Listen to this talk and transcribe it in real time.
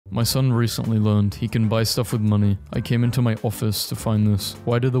My son recently learned he can buy stuff with money. I came into my office to find this.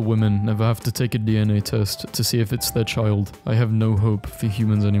 Why do the women never have to take a DNA test to see if it's their child? I have no hope for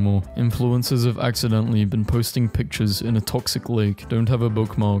humans anymore. Influencers have accidentally been posting pictures in a toxic lake. Don't have a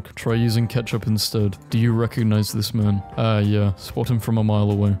bookmark. Try using ketchup instead. Do you recognize this man? Yeah. Spot him from a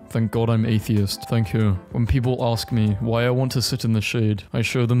mile away. Thank God I'm atheist. Thank you. When people ask me why I want to sit in the shade, I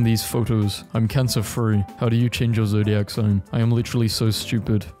show them these photos. I'm cancer-free. How do you change your zodiac sign? I am literally so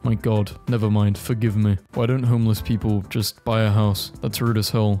stupid. My God. Never mind. Forgive me. Why don't homeless people just buy a house? That's rude as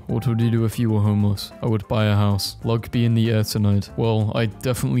hell. What would you do if you were homeless? I would buy a house. Luck be in the air tonight. Well, I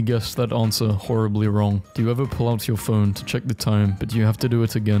definitely guessed that answer horribly wrong. Do you ever pull out your phone to check the time, but you have to do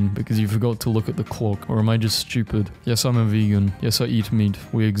it again because you forgot to look at the clock? Or am I just stupid? Yes, I'm a vegan. Yes, I eat meat.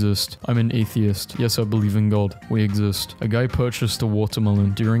 We exist. I'm an atheist. Yes, I believe in God. We exist. A guy purchased a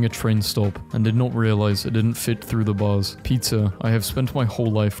watermelon during a train stop and did not realize it didn't fit through the bars. Peter, I have spent my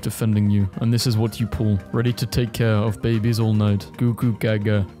whole life defending you, and this is what you pull. Ready to take care of babies all night. Goo goo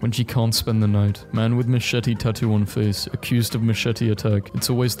gaga. When she can't spend the night. Man with machete tattoo on face, accused of machete attack. It's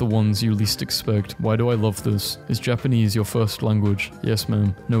always the ones you least expect. Why do I love this? Is Japanese your first language? Yes,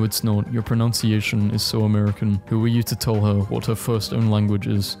 ma'am. No, it's not. Your pronunciation is so American. Who are you to tell her what her first own language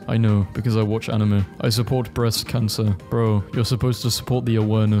is? I know, because I watch anime. I support breast cancer. Bro, you're supposed to support the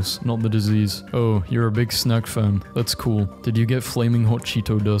awareness, not the disease. Oh, you're a big snack fan. That's cool. Did you get flaming hot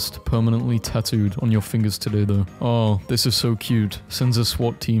Cheeto dust permanently tattooed on your fingers today though? Oh, this is so cute. Sends a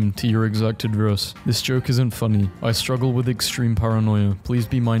SWAT team to your exact address. This joke isn't funny. I struggle with extreme paranoia. Please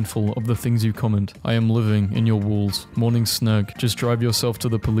be mindful of the things you comment. I am living in your walls. Morning snack. Just drive yourself to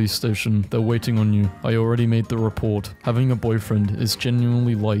the police station. They're waiting on you. I already made the report. Having a boyfriend is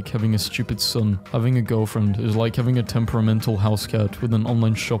genuinely like having a stupid son. Having a girlfriend is like having a temperamental house cat with an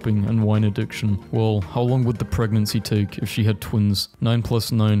online shopping and wine addiction. Well, how long would the pregnancy take if she had twins? 9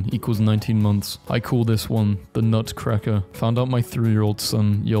 + 9 = 19 months. I call this one the Nutcracker. Found out my 3-year-old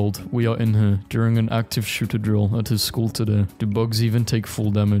son yelled, "We are in here," during an active shooter drill at his school today. Do bugs even take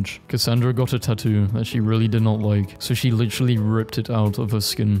full damage? Cassandra got a tattoo that she really did not like, so she literally ripped it out of her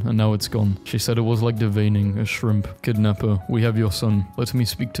skin and now it's gone. She said it was like deveining a shrimp. Kidnapper, we have your son. Let me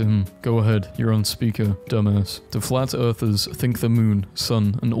speak to him. Go ahead, you're on speaker, dumbass. Do flat earthers think the moon,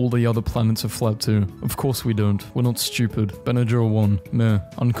 sun, and all the other planets are flat too? Of course we don't. We're not stupid. Benadryl 1. Meh.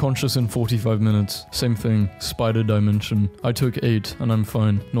 Unconscious in 45 minutes. Same thing. Spider dimension. I took 8 and I'm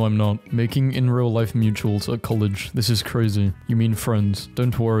fine. No, I'm not. Making in real life mutuals at college. This is crazy. You mean friends.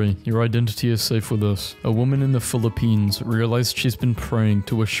 Don't worry. Your identity is safe with us. A woman in the Philippines realized she's been praying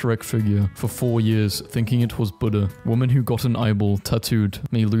to a Shrek figure for 4 years thinking it was Buddha. Woman who got an eyeball tattooed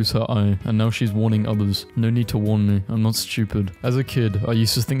may lose her eye and now she's warning others. No need to warn me. I'm not stupid. As a kid, I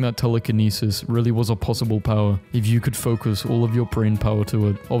used to think that telekinesis really was a possible power if you could focus all of your brain power to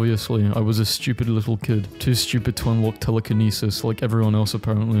it. Obviously, I was a stupid little kid. Too stupid to unlock telekinesis like everyone else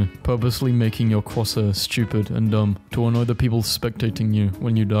apparently. Purposely making your crosshair stupid and dumb to annoy the people spectating you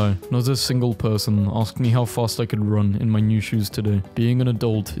when you die. Not a single person asked me how fast I could run in my new shoes today. Being an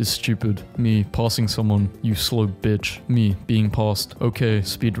adult is stupid. Me passing someone, you slow bitch. Me being passed. Okay,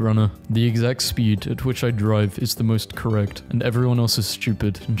 speedrunner. The exact speed at which I drive is the most correct, and everyone else is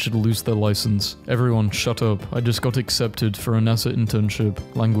stupid and should lose their license. Everyone, shut up. I just got accepted for a NASA internship.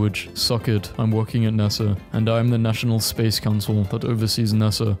 Language. Suck it. I'm working at NASA, and I'm the National Space Council that oversees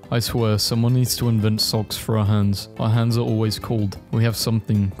NASA. I swear, someone needs to invent socks for our hands. Our hands are always cold. We have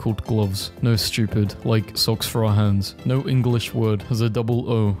something called gloves. No, stupid. Like socks for our hands. No English word has a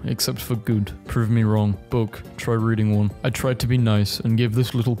double O except for good. Prove me wrong. Book. Try reading one. I tried to be nice and gave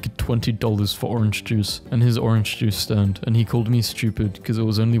this little kid $20 for orange juice and his orange juice stand, and he called me stupid because it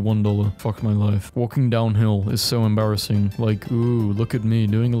was only $1. Fuck my life. Walking downhill is so embarrassing. Like, ooh, look at me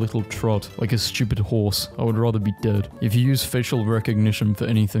doing a little trot like a stupid horse. I would rather be dead. If you use facial recognition for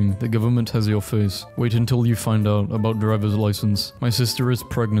anything, the government has your face. Wait until you find out about driver's license. My sister is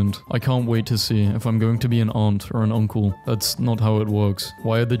pregnant. I can't wait to see if I'm going to be an aunt or an uncle. That's not how it works.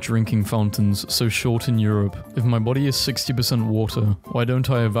 Why are the drinking fountains so short in Europe? If my body is 60% water, why don't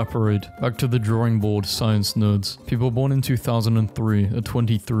I evaporate? Back to the drawing board, science nerds. People born in 2003 are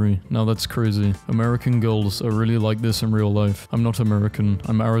 23. Now that's crazy. American girls are really like this in real life. I'm not American,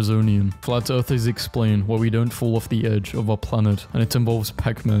 I'm Arizonian. Flat earthers explain why we don't fall off the edge of our planet, and it involves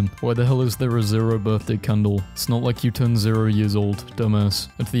Pac-Man. Why the hell is there a 0 birthday candle? It's not like you turn 0 years old, dumbass.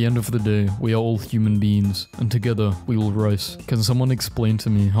 At the end of the day, we are all human beings, and together we will rise. Can someone explain to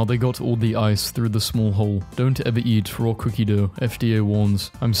me how they got all the ice through the small hole? Don't ever eat raw cookie dough, FDA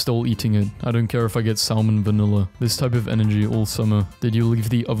warns. I'm still eating it. I don't care if I get salmon vanilla. This type of energy all summer. Did you leave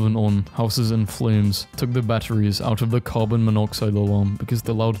the oven on? Houses in flames. Took the batteries out of the carbon monoxide alarm because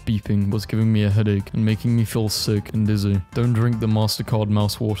the loud beeping was giving me a headache and making me feel sick and dizzy. Don't drink the MasterCard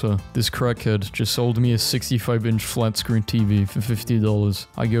mouse water. This crackhead just sold me a 65-inch flat screen TV for $50.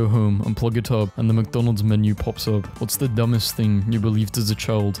 I go home, unplug it up, and the McDonald's menu pops up. What's the dumbest thing you believed as a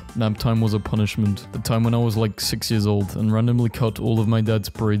child? Nap time was a punishment. The time when I was like 6 years old and randomly cut all of my dad's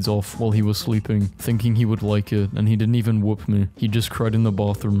braids off while he was sleeping, thinking he would like it, and he didn't even whoop me. He just cried in the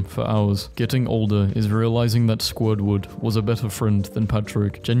bathroom for hours. Getting older is realizing that Squidward was a better friend than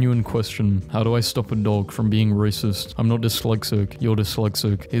Patrick. Genuine question. How do I stop a dog from being racist? I'm not dyslexic. You're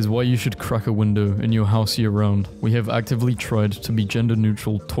dyslexic. Here's why you should crack a window in your house year round. We have actively tried to be gender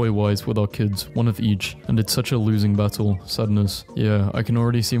neutral toy-wise with our kids, one of each, and it's such a losing battle. Sadness. Yeah, I can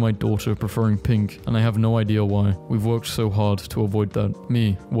already see my daughter preferring pink, and I have no idea why. We've worked so hard to avoid that.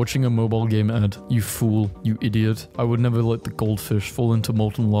 Me, watching a mobile game ad. You fool. You idiot. I would never let the goldfish fall into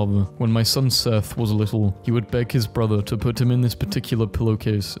molten lava. When my son Seth was little, he would beg his brother to put him in this particular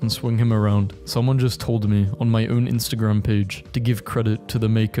pillowcase and swing him around. Someone just told me on my own Instagram page to give credit to the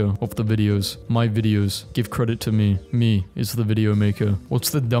maker of the videos. My videos. Give credit to me. Me is the video maker. What's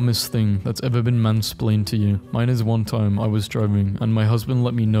the dumbest thing that's ever been mansplained to you? Mine is one time I was driving and my husband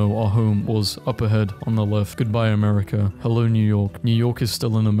let me know our home was up ahead on the left. Goodbye America. Hello New York. New York is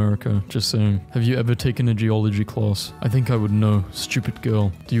still in America. Just saying. Have you ever taken a geology class? I think I would know. Stupid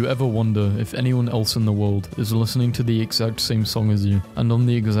girl. Do you ever wonder if anyone else in the world is listening to the exact same song as you and on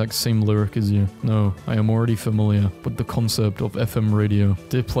the exact same lyric as you? No, I am already familiar with the concept of FM radio.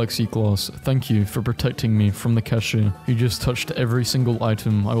 Dear Plexiglass, thank you for protecting me from the cashier. You just touched every single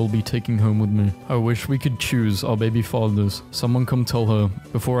item I will be taking home with me. I wish we could choose our baby fathers. Someone come tell her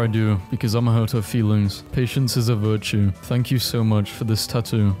before I do, because I'ma hurt her feelings. Patience is a virtue. Thank you so much for this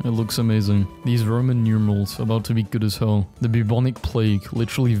tattoo. It looks amazing. These Roman numerals are about to be good as hell. The bubonic plague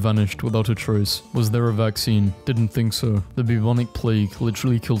literally vanished without a trace. Was there a vaccine? Didn't think so. The bubonic plague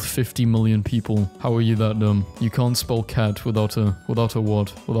literally killed 50 million people. How are you that dumb? You can't spell cat without a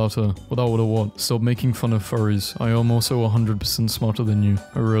what? Without a what? Stop making fun of furries. I am also 100% smarter than you.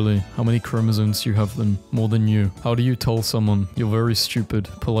 Oh really? How many chromosomes do you have then? More than you. How do you tell someone you're very stupid,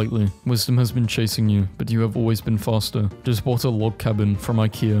 politely? Wisdom has been chasing you, but you have always been faster. Just bought a log cabin from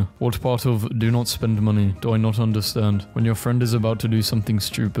IKEA. What part of do not spend money do I not understand? When your friend is about to do something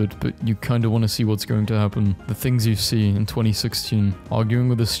stupid, but you kinda wanna see what's going to happen. The things you see in 2016. Arguing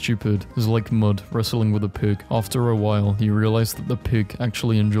with a stupid is like mud wrestling with a pig. After a while, you realize that the pig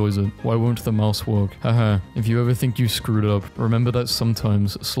actually enjoys it. Why won't the mouse work? Haha, if you ever think you screwed up, remember that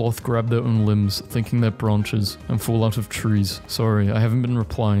sometimes sloth grab their own limbs thinking they're branches and fall out of trees. Sorry, I haven't been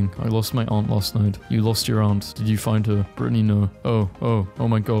replying. I lost my aunt last night. You lost your aunt. Did you find her? Brittany, no. Oh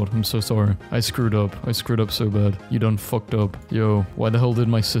my god, I'm so sorry. I screwed up so bad. You done fucked up. Yo, why the hell did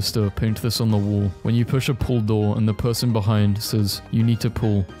my sister paint this on the wall? When you push a pull door and the person behind says, you need to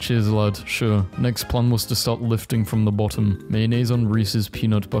pull. Cheers lad, sure. Next plan was to start lifting from the bottom. Mayonnaise on Reese's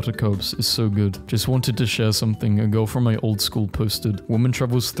peanut butter cups is so good. Just wanted to share something a girl from my old school posted. Woman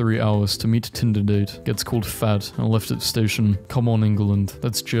travels 3 hours to meet Tinder date, gets called fat and left at station. Come on England,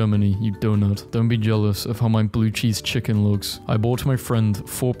 that's Germany, you donut. Don't be jealous of how my blue cheese chicken looks. I bought my friend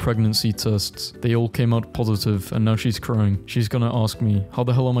 4 pregnancy tests. They all came out positive and now she's crying. She's gonna ask me, how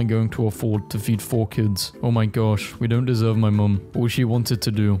the hell am I going to afford to feed 4 kids? Oh my gosh, we don't deserve my mum. All she wanted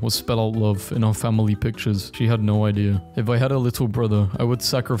to do was spell out love in our family pictures. She had no idea. If I had a little brother, I would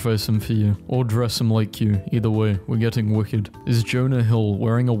sacrifice him for you, or dress him like you. Either way, we're getting wicked. Is Jonah Hill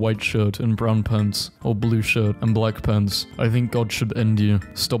wearing a white shirt and brown pants, or blue shirt and black pants? I think God should end you.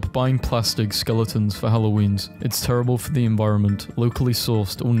 Stop buying plastic skeletons for Halloweens. It's terrible for the environment. Locally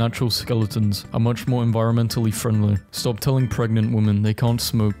sourced or natural skeletons are much more environmentally friendly. Stop telling pregnant women they can't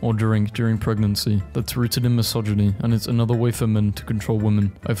smoke or drink during pregnancy. That's rooted in misogyny, and it's another way for men to control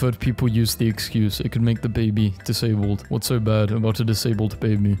women. I've heard people use the excuse it could make the baby disabled. What's so bad about a disabled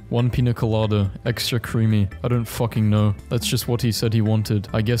baby? 1 pina colada, extra creamy. I don't fucking know. That's just what he said he wanted.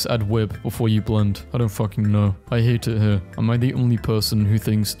 I guess add whip before you blend. I don't fucking know. I hate it here. Am I the only person who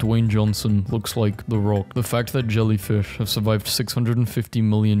thinks Dwayne Johnson looks like The Rock? The fact that jellyfish have survived 650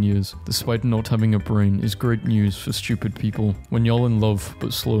 million years, despite not having a brain, is great news for stupid people. When y'all in love,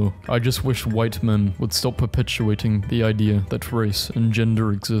 but slow. I just wish white men would stop perpetuating the idea that race and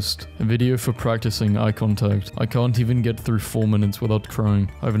gender exist. A video for practicing eye contact. I can't even get through 4 minutes without crying.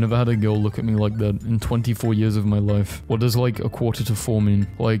 I've never had a girl look at me like that in 24 years of my life. What does like 1/4 mean?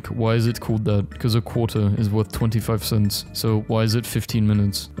 Like, why is it called that? Because a quarter is worth 25 cents. So why is it 15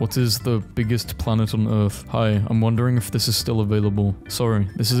 minutes? What is the biggest planet on Earth? Hi, I'm wondering if this is still available. Sorry,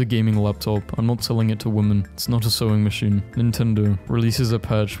 this is a gaming laptop. I'm not selling it to women. It's not a sewing machine. Nintendo releases a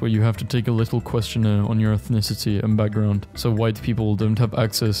patch where you have to take a little questionnaire on your ethnicity and background background, so white people don't have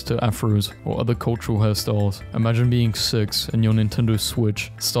access to afros or other cultural hairstyles. Imagine being 6 and your Nintendo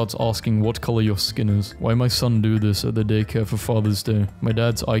Switch starts asking what color your skin is. Why my son do this at the daycare for Father's Day? My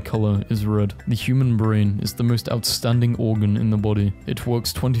dad's eye color is red. The human brain is the most outstanding organ in the body. It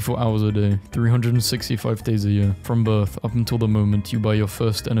works 24 hours a day, 365 days a year, from birth up until the moment you buy your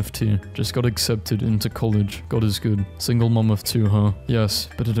first NFT. Just got accepted into college. God is good. Single mom of 2, huh? Yes,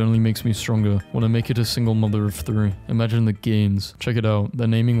 but it only makes me stronger. Wanna make it a single mother of 3. Imagine the gains. Check it out. They're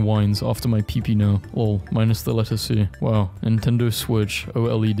naming wines after my PP now. Lol, minus the letter C. Wow. Nintendo Switch,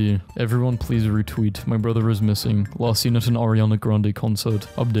 OLED. Everyone please retweet. My brother is missing. Last seen at an Ariana Grande concert.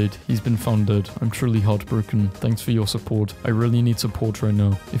 Update. He's been found dead. I'm truly heartbroken. Thanks for your support. I really need support right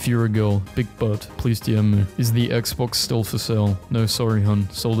now. If you're a girl, big butt, please DM me. Is the Xbox still for sale? No, sorry hun.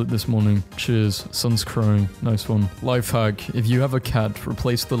 Sold it this morning. Cheers. Son's crying. Nice one. Life hack. If you have a cat,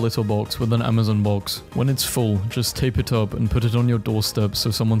 replace the litter box with an Amazon box. When it's full, just tape it up and put it on your doorstep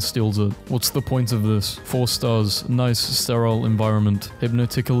so someone steals it. What's the point of this? 4 stars. Nice, sterile environment.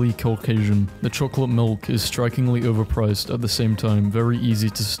 Hypnotically Caucasian. The chocolate milk is strikingly overpriced at the same time. Very easy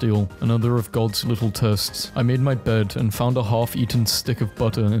to steal. Another of God's little tests. I made my bed and found a half-eaten stick of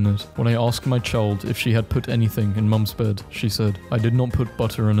butter in it. When I asked my child if she had put anything in mum's bed, she said, I did not put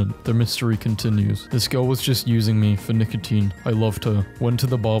butter in it. The mystery continues. This girl was just using me for nicotine. I loved her. Went to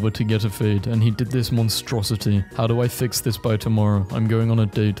the barber to get a fade and he did this monstrosity. How do I fix this by tomorrow? I'm going on a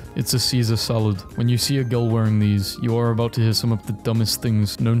date. It's a Caesar salad. When you see a girl wearing these, you are about to hear some of the dumbest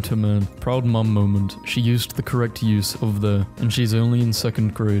things known to man. Proud mum moment. She used the correct use of there, and she's only in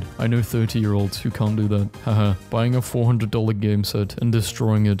 2nd grade. I know 30-year-olds who can't do that. Haha. Buying a $400 game set and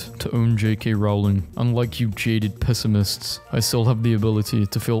destroying it to own JK Rowling. Unlike you jaded pessimists, I still have the ability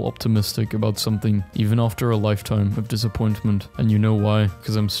to feel optimistic about something, even after a lifetime of disappointment. And you know why?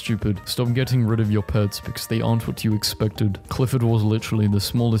 Because I'm stupid. Stop getting rid of your pets because they aren't what you expected. Clifford was literally the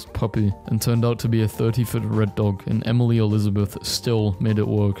smallest puppy and turned out to be a 30-foot red dog, and Emily Elizabeth still made it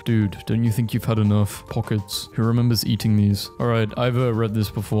work. Dude, don't you think you've had enough? Pockets. Who remembers eating these? Alright, I've read this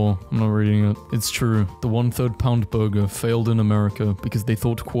before. I'm not reading it. It's true. The 1/3 pound burger failed in America because they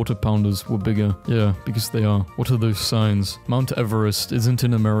thought quarter pounders were bigger. Yeah, because they are. What are those signs? Mount Everest isn't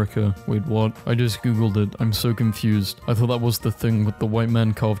in America. Wait, what? I just googled it. I'm so confused. I thought that was the thing with the white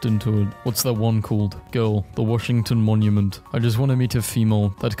man carved into it. What's that one called? Girl, the Washington Monument. I just want to meet a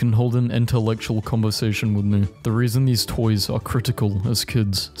female that can hold an intellectual conversation with me. The reason these toys are critical as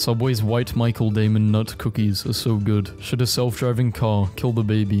kids. Subway's white Michael Damon nut cookies are so good. Should a self-driving car kill the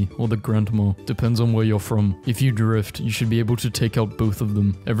baby or the grandma? Depends on where you're from. If you drift, you should be able to take out both of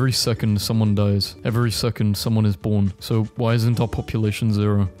them. Every second someone dies. Every second someone is born. So why isn't our population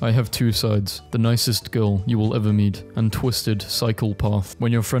 0? I have 2 sides. The nicest girl you will ever meet, and twisted cycle path.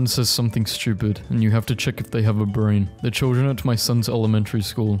 When your friend says something stupid and you have to check if they have a brain. The children at my son's elementary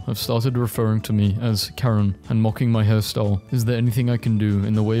school have started referring to me as Karen and mocking my hairstyle. Is there anything I can do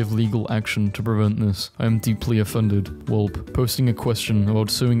in the way of legal action to prevent this? I am deeply offended. Whelp. Posting a question about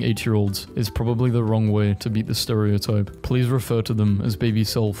suing 8-year-olds is probably the wrong way to beat the stereotype. Please refer to them as baby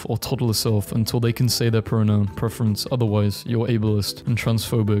self or toddler self until they can say their pronoun preference. Otherwise, you're ableist and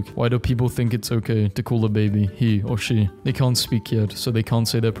transphobic. Why do people think it's okay to call a baby he or she? They can't speak yet, so they can't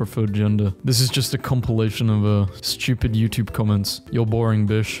say their preferred gender. This is just a compilation of stupid YouTube comments. You're boring,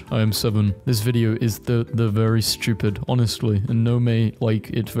 bish. I am 7. This video is the very stupid, honestly, and no may like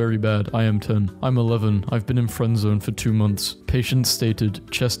it very bad. I am 10. I'm 11. I've been in friend zone for 2 months. Patient stated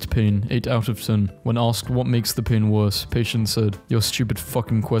chest pain 8 out of 10. When asked what makes the pain worse, patient said, your stupid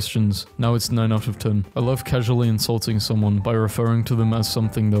fucking questions. Now it's 9 out of 10. I love casually insulting someone by referring to them as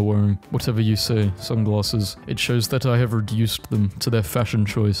something they're wearing. Whatever you say, sunglasses. It shows that I have reduced them to their fashion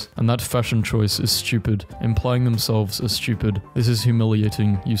choice, and that fashion choice is stupid, implying themselves as stupid. This is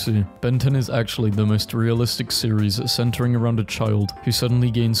humiliating, you see. Ben 10 is actually the most realistic series centering around a child who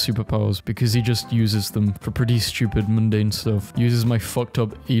suddenly gains superpowers because he just uses them for pretty stupid mundane stuff. Uses my fucked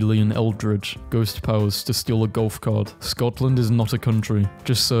up alien eldritch ghost powers to steal a golf cart. Scotland is not a country.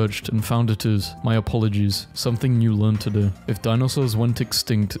 Just searched and found it is. My apologies. Something new learned today. If dinosaurs went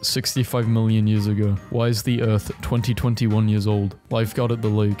extinct 65 million years ago, why is the Earth 2021 years old? Lifeguard at the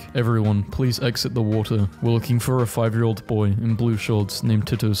lake. Everyone, please exit the water. We're looking for a 5-year-old boy in blue shorts named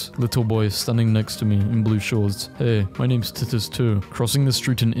Titus. Little boy standing next to me in blue shorts. Hey, my name's Titus too. Crossing the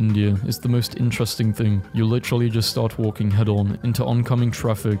street in India is the most interesting thing. You literally just start walking head-on into oncoming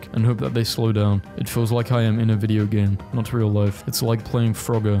traffic and hope that they slow down. It feels like I am in a video game, not real life. It's like playing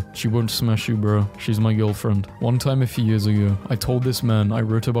Frogger. She won't smash you, bro. She's my girlfriend. One time a few years ago, I told this man I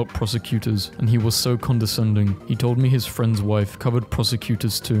wrote about prosecutors, and he was so condescending. He told me his friend's wife covered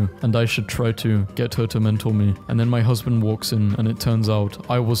prosecutors too, and I should try to get her to mentor me. And then my husband walks in and it turns out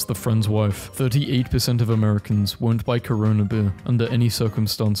I was the friend's wife. 38% of Americans won't buy Corona beer under any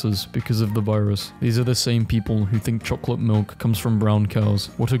circumstances because of the virus. These are the same people who think chocolate milk comes from brown cows.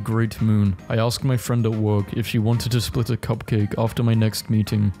 What a great moon. I asked my friend at work if she wanted to split a cupcake after my next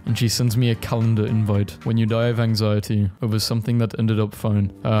meeting, and she sends me a calendar invite. When you die of anxiety over something that ended up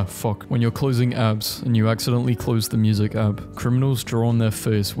fine. Ah, fuck. When you're closing apps and you accidentally close the music app. Criminals draw on their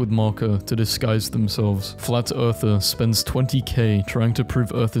face with marker to disguise themselves. Flat earther spends 20k trying to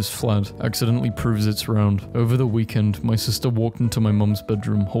prove Earth is flat, accidentally proves it's round. Over the weekend, my sister walked into my mum's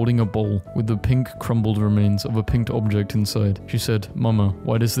bedroom holding a bowl with the pink crumbled remains of a pink object inside. She said, "Mama,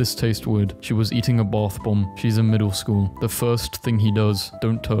 why does this taste weird?" She was eating a bath bomb. She's in middle school. The first thing he does,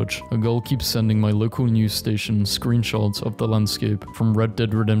 don't touch. A girl keeps sending my local news station screenshots of the landscape from Red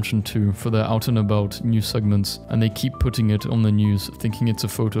Dead Redemption 2 for their out and about news segments, and they keep putting it on the news thinking it's a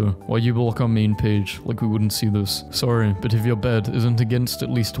photo. Why you block our main page like we wouldn't see this? Sorry, but if your bed isn't against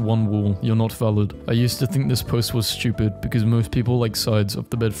at least one wall, you're not valid. I used to think this post was stupid because most people like sides of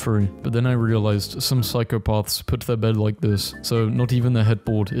the bed free, but then I realized some psychopaths put their bed like this, so not even the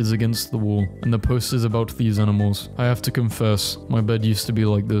headboard is against the wall, and the post is about these animals. I have to confess, my bed used to be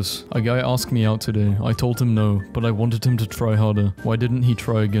like this. A guy asked me out today. I told him no, but I wanted him to try harder. Why didn't he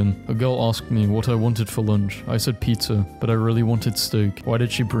try again? A girl asked me what I wanted for lunch. I said pizza, but I really wanted steak. Why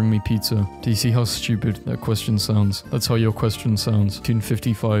did she bring me pizza? Do you see how stupid that question sounds? That's how your question sounds.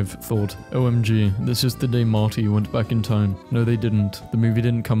 1955 thought, OMG, this is the day Marty went back in time. No, they didn't. The movie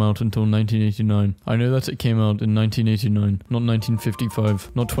didn't come out until 1989. I know that it came out in 1989, not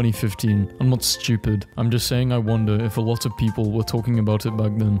 1955, not 2015. I'm not stupid. I'm just saying I wonder if a lot of people were talking about it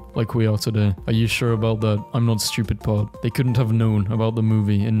back then, like we are today. Are you sure about that? I'm not stupid part. They couldn't have known about the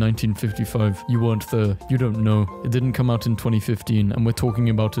movie in 1955. You weren't there. You don't know. It didn't come out in 2015 and we're talking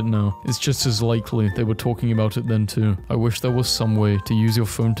about it now. It's just as likely they were talking about it then too. I wish there was some way to use your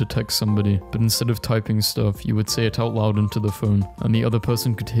phone to text somebody, but instead of typing stuff, you would say it out loud into the phone, and the other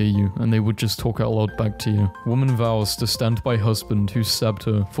person could hear you, and they would just talk out loud back to you. Woman vows to stand by husband who stabbed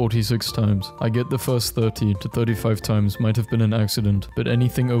her 46 times. I get the first 30 to 35 times might have been an accident, but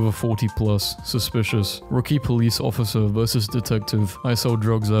anything over 40 plus, suspicious. Rookie police officer versus detective I sell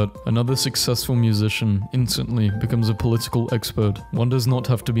drugs at. Another successful musician instantly becomes a political expert. One does not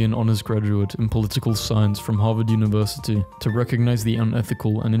have to be an honors graduate in political science from Harvard University to recognize the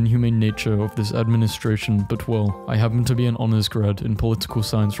unethical and inhumane nature of this administration, but well, I happen to be an honors grad in political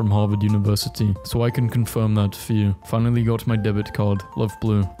science from Harvard University, so I can confirm that for you. Finally got my debit card, love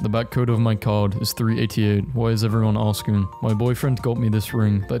blue. The back code of my card is 388. Why is everyone asking? My boyfriend got me this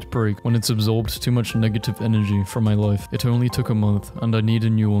ring that breaks when it's absorbed too much negative energy from my life. It only took a month and I need a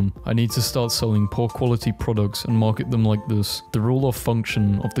new one. I need to start selling poor quality products and market them like this. The rule of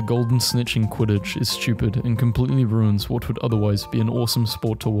function of the golden snitch in Quidditch is stupid and completely ruins what would otherwise be an awesome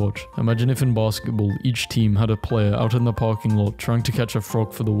sport to watch. Imagine if in basketball each team had a player out in the parking lot trying to catch a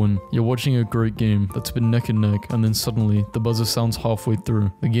frog for the win. You're watching a great game that's been neck and neck, and then suddenly the buzzer sounds halfway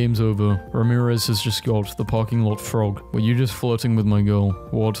through. The game's over. Ramirez has just got the parking lot frog. Were you just flirting with my girl?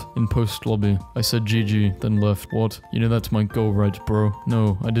 What? In post lobby. I said GG, then left. What? You know that's my girl, right, bro?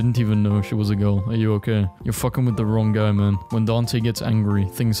 No, I didn't even know she was a girl. Are you okay? You're fucking with the wrong guy, man. When Dante gets angry,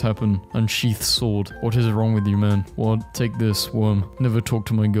 things happen. Unsheath sword. What is wrong with you, man? What? Take this, worm. Never talk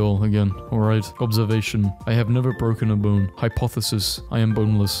to my girl again. Alright. Observation. I have never broken a bone. Hypothesis. I am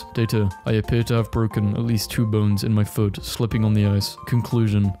boneless. Data. I appear to have broken at least 2 bones in my foot, slipping on the ice.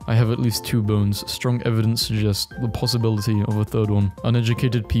 Conclusion. I have at least 2 bones. Strong evidence suggests the possibility of a third one.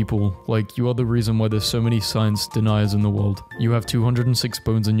 Uneducated people, like, you are the reason why there's so many science deniers in the world. You have 206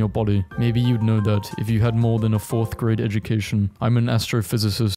 bones in your body. Maybe you'd know that if you had more than a 4th grade education. I'm an astrophysicist